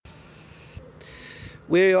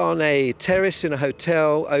We're on a terrace in a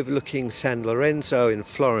hotel overlooking San Lorenzo in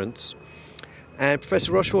Florence. And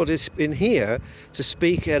Professor Rochefort has been here to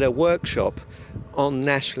speak at a workshop on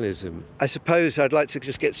nationalism. I suppose I'd like to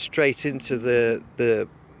just get straight into the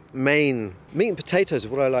main meat and potatoes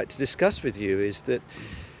of what I'd like to discuss with you, is that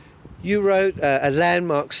you wrote a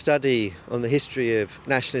landmark study on the history of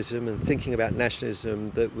nationalism and thinking about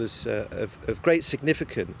nationalism that was of great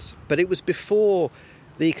significance. But it was before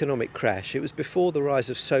the economic crash. It was before the rise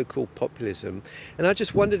of so-called populism. And I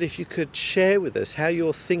just wondered if you could share with us how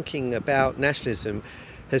your thinking about nationalism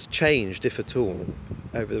has changed, if at all,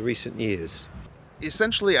 over the recent years.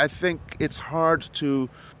 Essentially, I think it's hard to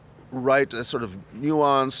write a sort of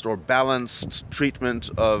nuanced or balanced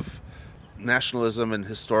treatment of nationalism and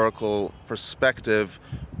historical perspective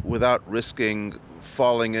without risking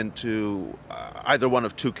falling into either one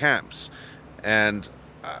of two camps. And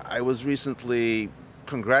I was recently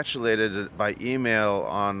congratulated by email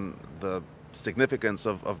on the significance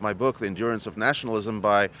of my book, The Endurance of Nationalism,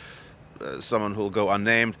 by someone who will go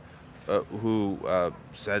unnamed, who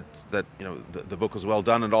said that the book was well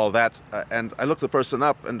done and all that. And I looked the person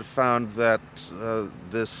up and found that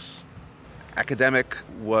this academic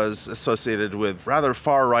was associated with rather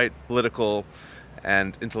far-right political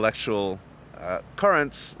and intellectual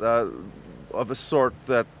currents of a sort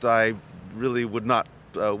that I really would not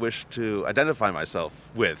wish to identify myself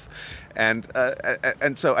with. And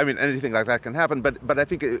so, I mean, anything like that can happen, but I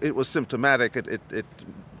think it was symptomatic. It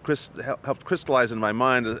helped crystallize in my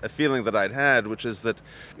mind a feeling that I'd had, which is that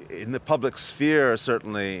in the public sphere,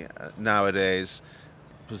 certainly nowadays,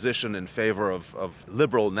 position in favor of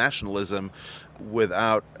liberal nationalism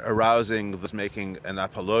without arousing this, making an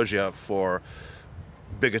apologia for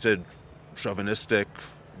bigoted, chauvinistic,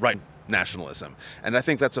 right nationalism. And I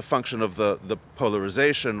think that's a function of the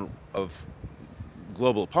polarization of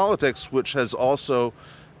global politics, which has also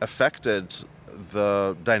affected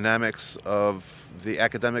the dynamics of the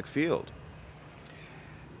academic field.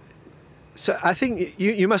 So I think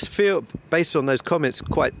you must feel, based on those comments,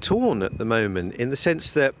 quite torn at the moment, in the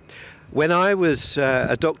sense that when I was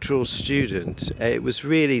a doctoral student, it was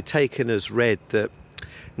really taken as read that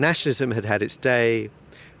nationalism had had its day,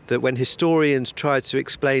 that when historians tried to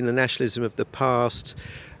explain the nationalism of the past,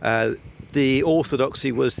 the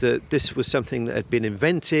orthodoxy was that this was something that had been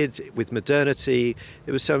invented with modernity,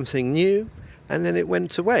 it was something new, and then it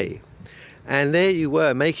went away. And there you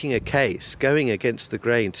were, making a case, going against the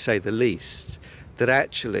grain to say the least, that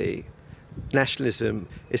actually nationalism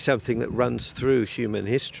is something that runs through human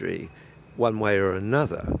history one way or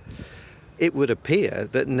another. It would appear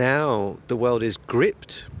that now the world is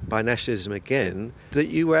gripped by nationalism again, that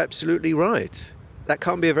you were absolutely right. That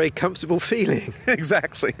can't be a very comfortable feeling.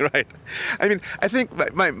 Exactly, right. I mean, I think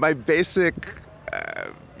my basic...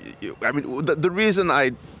 the reason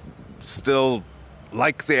I still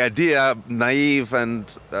like the idea, naive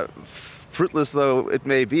and fruitless though it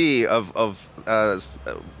may be, of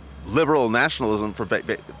liberal nationalism, for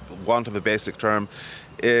want of a basic term,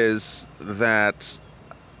 is that,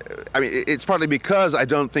 I mean, it's partly because I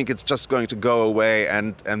don't think it's just going to go away,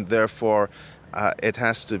 and therefore it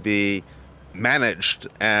has to be managed,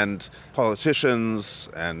 and politicians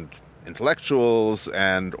and intellectuals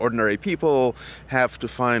and ordinary people have to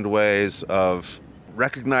find ways of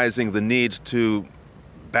recognizing the need to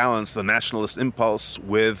balance the nationalist impulse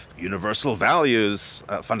with universal values,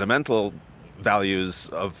 fundamental values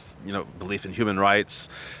of, belief in human rights,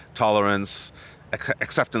 tolerance,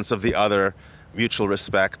 acceptance of the other, mutual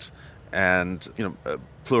respect, and,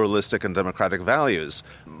 pluralistic and democratic values.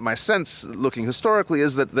 My sense, looking historically,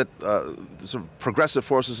 is that sort of progressive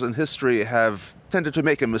forces in history have tended to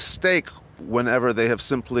make a mistake whenever they have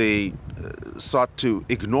simply sought to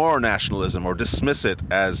ignore nationalism or dismiss it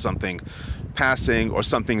as something passing or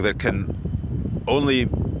something that can only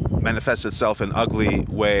manifest itself in ugly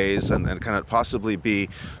ways and cannot possibly be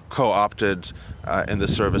co-opted in the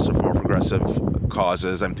service of more progressive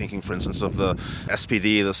causes. I'm thinking, for instance, of the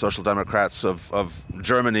SPD, the Social Democrats of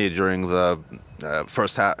Germany during the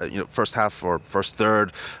first half or first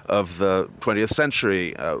third of the 20th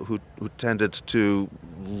century, who tended to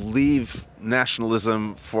leave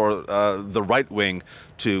nationalism for the right wing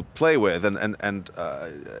to play with, and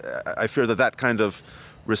I fear that kind of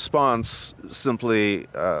response simply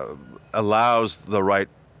allows the right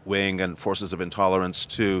wing and forces of intolerance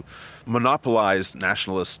to monopolize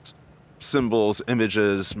nationalist symbols,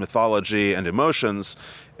 images, mythology, and emotions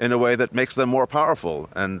in a way that makes them more powerful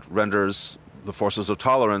and renders the forces of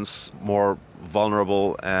tolerance more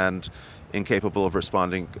vulnerable and incapable of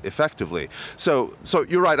responding effectively. So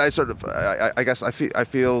you're right. I guess I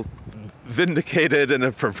feel vindicated in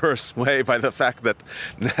a perverse way by the fact that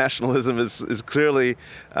nationalism is clearly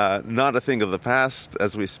not a thing of the past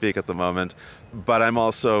as we speak at the moment. But I'm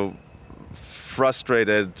also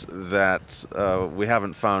frustrated that we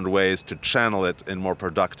haven't found ways to channel it in more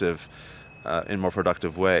productive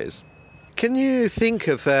ways. Can you think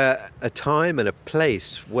of a time and a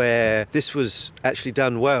place where this was actually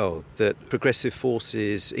done well, that progressive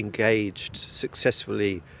forces engaged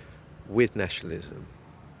successfully with nationalism?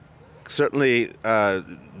 Certainly,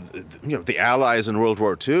 the Allies in World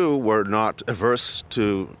War II were not averse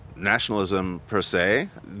to nationalism per se.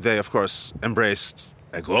 They, of course, embraced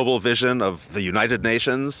a global vision of the United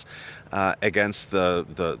Nations against the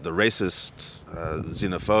racist,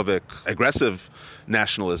 xenophobic, aggressive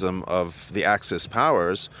nationalism of the Axis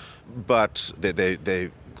powers. But they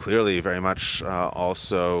clearly very much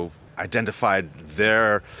also identified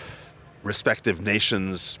their respective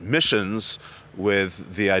nations' missions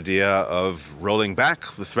with the idea of rolling back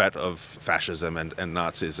the threat of fascism and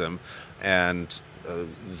Nazism. And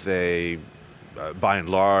they, by and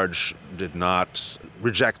large, did not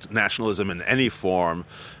reject nationalism in any form.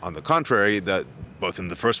 On the contrary, that both in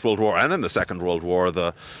the First World War and in the Second World War,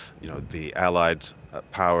 the Allied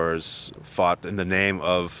powers fought in the name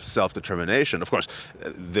of self-determination. Of course,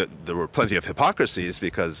 there were plenty of hypocrisies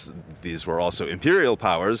because these were also imperial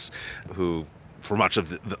powers who, for much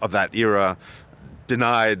of that era,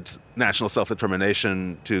 denied national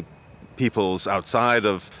self-determination to peoples outside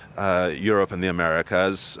of Europe and the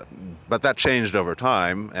Americas. But that changed over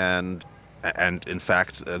time, and in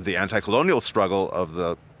fact, the anti-colonial struggle of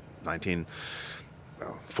the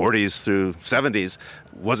 1940s through 70s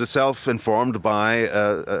was itself informed by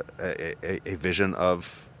a vision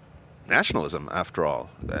of nationalism, after all.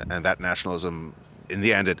 And that nationalism, in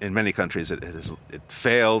the end, in many countries, it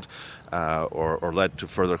failed or led to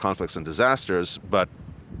further conflicts and disasters. But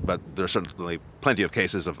there are certainly plenty of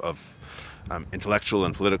cases of intellectual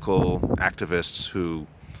and political activists who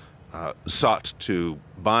sought to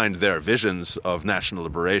bind their visions of national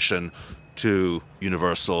liberation to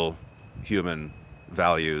universal human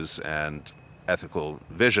values and ethical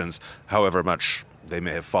visions, however much they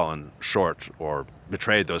may have fallen short or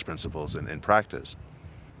betrayed those principles in practice.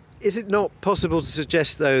 Is it not possible to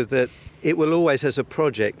suggest, though, that it will always, as a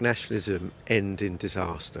project, nationalism end in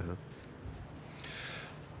disaster?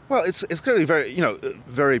 Well, it's clearly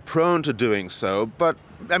very prone to doing so, but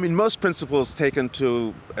I mean, most principles taken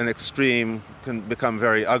to an extreme can become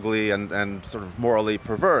very ugly and sort of morally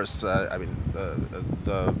perverse.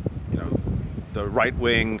 The right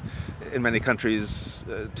wing in many countries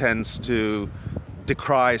tends to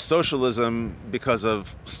decry socialism because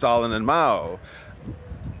of Stalin and Mao,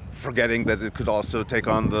 forgetting that it could also take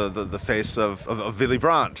on the face of Willy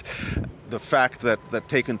Brandt. The fact that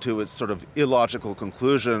taken to its sort of illogical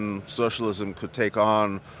conclusion, socialism could take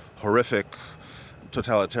on horrific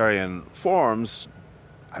totalitarian forms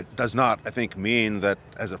does not, I think, mean that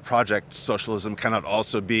as a project, socialism cannot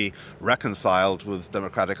also be reconciled with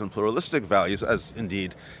democratic and pluralistic values, as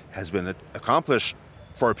indeed has been accomplished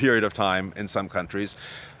for a period of time in some countries.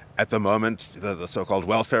 At the moment, the so-called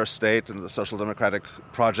welfare state and the social democratic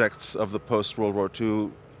projects of the post-World War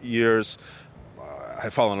II years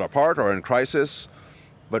have fallen apart or in crisis.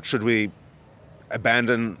 But should we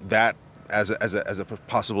abandon that as a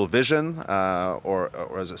possible vision, or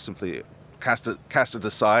as a simply cast it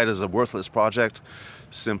aside as a worthless project,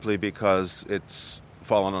 simply because it's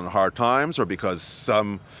fallen on hard times or because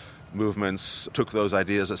some movements took those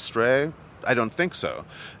ideas astray? I don't think so.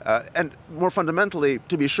 And more fundamentally,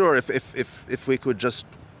 to be sure, if we could just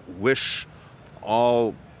wish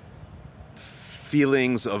all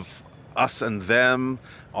feelings of us and them,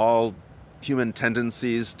 all human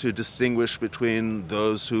tendencies to distinguish between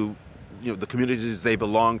those who, the communities they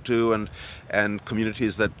belong to and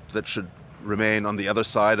communities that should remain on the other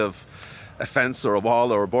side of a fence or a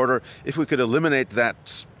wall or a border, if we could eliminate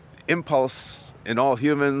that impulse in all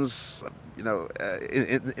humans,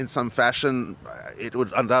 in some fashion, it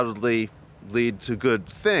would undoubtedly lead to good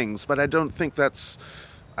things. But I don't think that's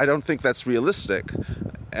realistic,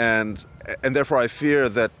 and therefore I fear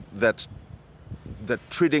that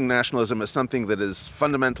treating nationalism as something that is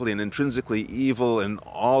fundamentally and intrinsically evil in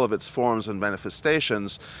all of its forms and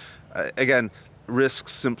manifestations, again,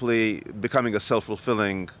 risks simply becoming a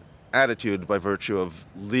self-fulfilling attitude by virtue of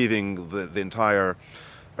leaving the entire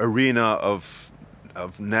arena of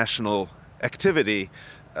national activity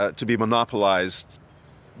to be monopolized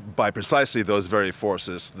by precisely those very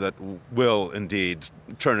forces that will indeed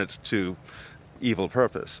turn it to evil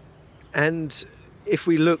purpose. And if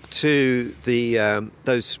we look to the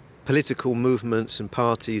those political movements and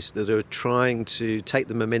parties that are trying to take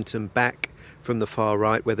the momentum back from the far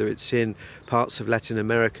right, whether it's in parts of Latin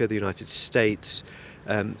America, the United States,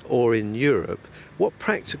 or in Europe. What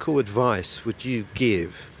practical advice would you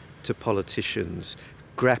give to politicians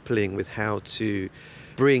grappling with how to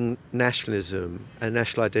bring nationalism and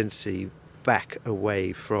national identity back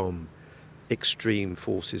away from extreme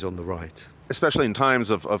forces on the right? Especially in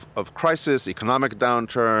times of crisis, economic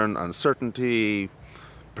downturn, uncertainty,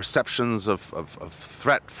 perceptions of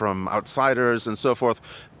threat from outsiders and so forth,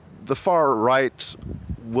 the far right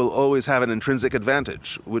will always have an intrinsic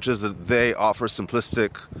advantage, which is that they offer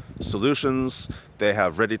simplistic solutions. They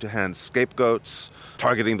have ready-to-hand scapegoats.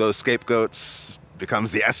 Targeting those scapegoats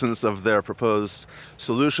becomes the essence of their proposed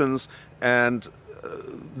solutions. And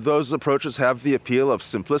those approaches have the appeal of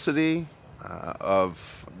simplicity,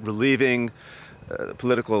 of relieving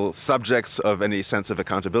political subjects of any sense of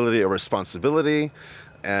accountability or responsibility,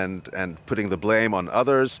 and putting the blame on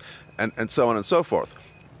others, and so on and so forth.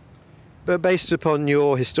 But based upon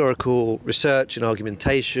your historical research and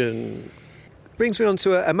argumentation, brings me on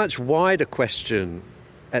to a much wider question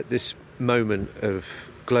at this moment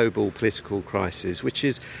of global political crisis, which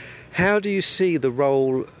is, how do you see the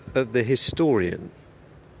role of the historian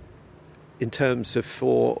in terms of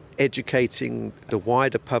for educating the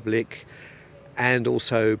wider public and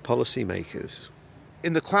also policymakers?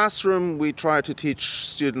 In the classroom, we try to teach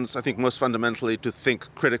students, I think most fundamentally, to think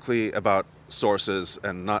critically about sources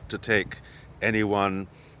and not to take any one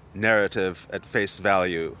narrative at face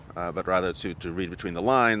value, but rather to read between the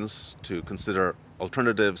lines, to consider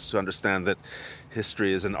alternatives, to understand that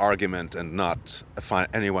history is an argument and not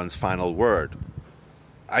anyone's final word.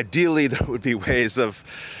 Ideally, there would be ways of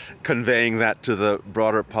conveying that to the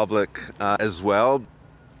broader public as well.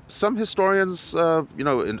 Some historians,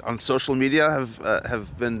 on social media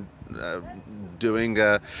have been doing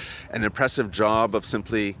an impressive job of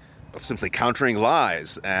simply countering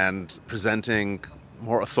lies and presenting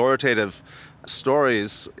more authoritative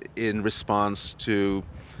stories in response to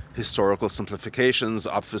historical simplifications,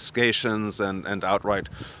 obfuscations, and outright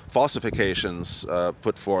falsifications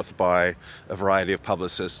put forth by a variety of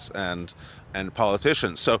publicists and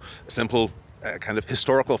politicians. So simple kind of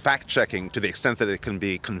historical fact-checking, to the extent that it can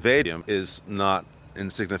be conveyed, is not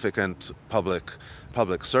insignificant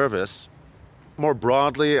public service. More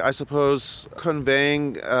broadly, I suppose,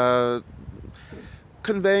 conveying to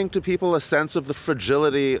people a sense of the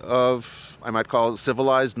fragility of, I might call it,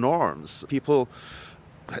 civilized norms. People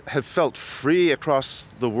have felt free across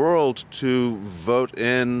the world to vote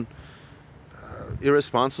in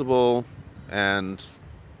irresponsible and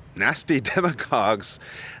nasty demagogues,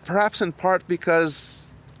 perhaps in part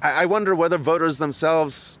because I wonder whether voters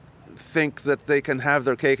themselves think that they can have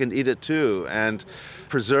their cake and eat it too, and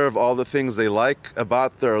preserve all the things they like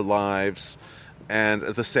about their lives, and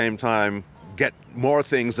at the same time get more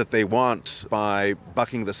things that they want by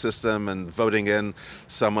bucking the system and voting in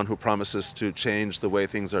someone who promises to change the way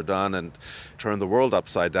things are done and turn the world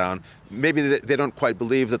upside down. Maybe they don't quite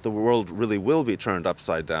believe that the world really will be turned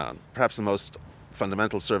upside down. Perhaps the most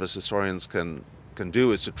fundamental service historians can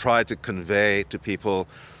do is to try to convey to people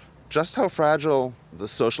just how fragile the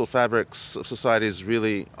social fabrics of societies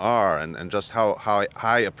really are, and just how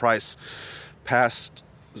high a price past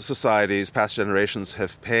societies, past generations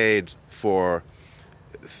have paid for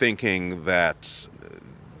thinking that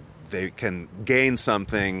they can gain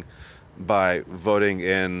something by voting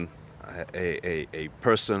in a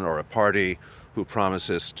person or a party who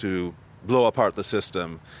promises to blow apart the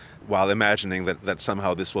system, while imagining that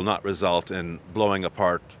somehow this will not result in blowing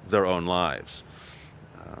apart their own lives.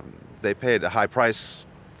 They paid a high price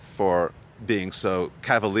for being so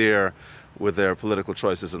cavalier with their political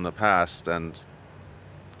choices in the past, and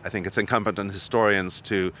I think it's incumbent on historians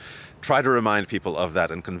to try to remind people of that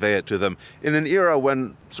and convey it to them in an era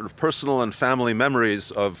when sort of personal and family memories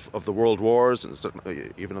of the world wars, and certainly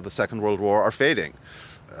even of the Second World War, are fading.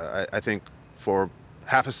 I think for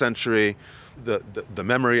half a century, the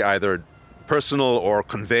memory, either personal or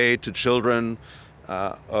conveyed to children,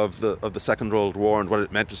 of the Second World War and what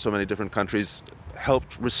it meant to so many different countries,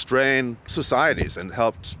 helped restrain societies and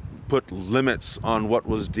helped put limits on what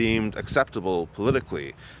was deemed acceptable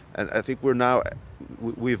politically. And I think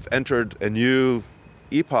we've entered a new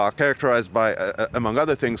epoch characterized by, among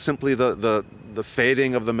other things, simply the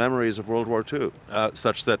fading of the memories of World War II,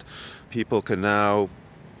 such that people can now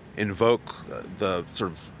invoke the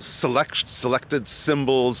sort of selected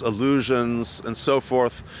symbols, allusions, and so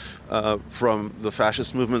forth from the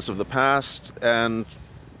fascist movements of the past and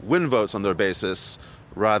win votes on their basis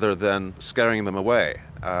rather than scaring them away.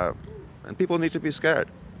 And people need to be scared.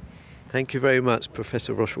 Thank you very much,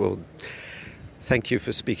 Professor Rochewald. Thank you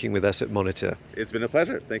for speaking with us at Monitor. It's been a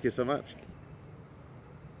pleasure. Thank you so much.